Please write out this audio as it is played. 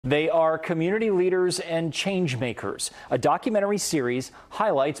They are community leaders and change makers. A documentary series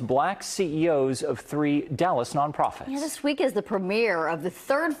highlights black CEOs of 3 Dallas nonprofits. Yeah, this week is the premiere of the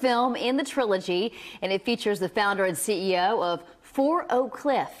 3rd film in the trilogy, and it features the founder and CEO of 4 Oak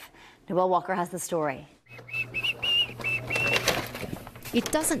Cliff. Noel Walker has the story.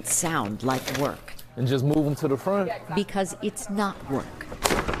 It doesn't sound like work. And just move them to the front. Because it's not work.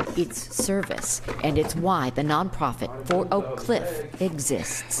 It's service, and it's why the nonprofit 4 Oak Cliff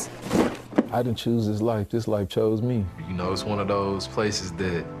exists. I didn't choose this life chose me. You know, it's one of those places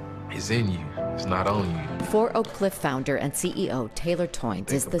that is in you, it's not on you. 4 Oak Cliff founder and CEO Taylor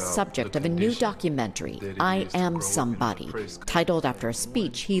Toynes is the subject of a new documentary, I Am Somebody, titled after a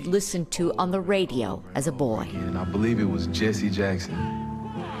speech he listened to on the radio as a boy. And I believe it was Jesse Jackson.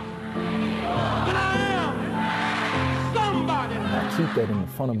 I keep that in the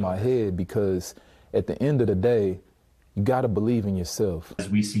front of my head because at the end of the day, you got to believe in yourself.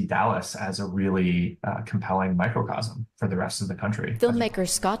 We see Dallas as a really compelling microcosm for the rest of the country. Filmmaker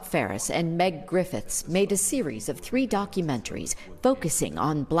Scott Ferris and Meg Griffiths made a series of 3 documentaries focusing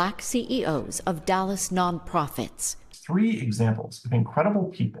on black CEOs of Dallas nonprofits. 3 examples of incredible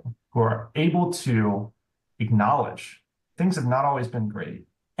people who are able to acknowledge things have not always been great,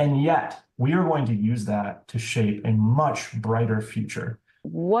 and yet we are going to use that to shape a much brighter future.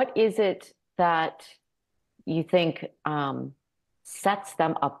 What is it that you think sets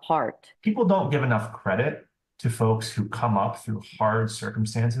them apart? People don't give enough credit to folks who come up through hard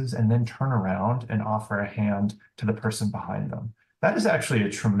circumstances and then turn around and offer a hand to the person behind them. That is actually a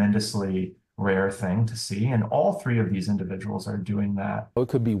tremendously rare thing to see, and all 3 of these individuals are doing that. It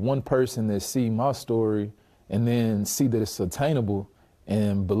could be one person that see my story and then see that it's attainable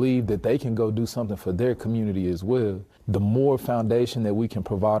and believe that they can go do something for their community as well. The more foundation that we can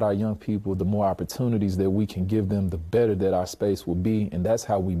provide our young people, the more opportunities that we can give them, the better that our space will be. And that's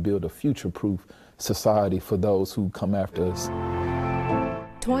how we build a future-proof society for those who come after us.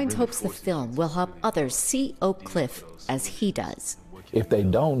 Toynes hopes the film will help others see Oak Cliff as he does. If they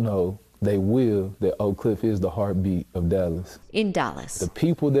don't know, they will, that Oak Cliff is the heartbeat of Dallas. In Dallas. The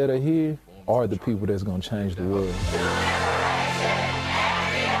people that are here are the people that's going to change the world.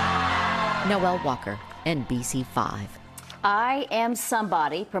 Noel Walker, NBC5. I Am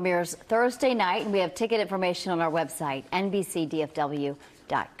Somebody premieres Thursday night, and we have ticket information on our website, nbcdfw.com.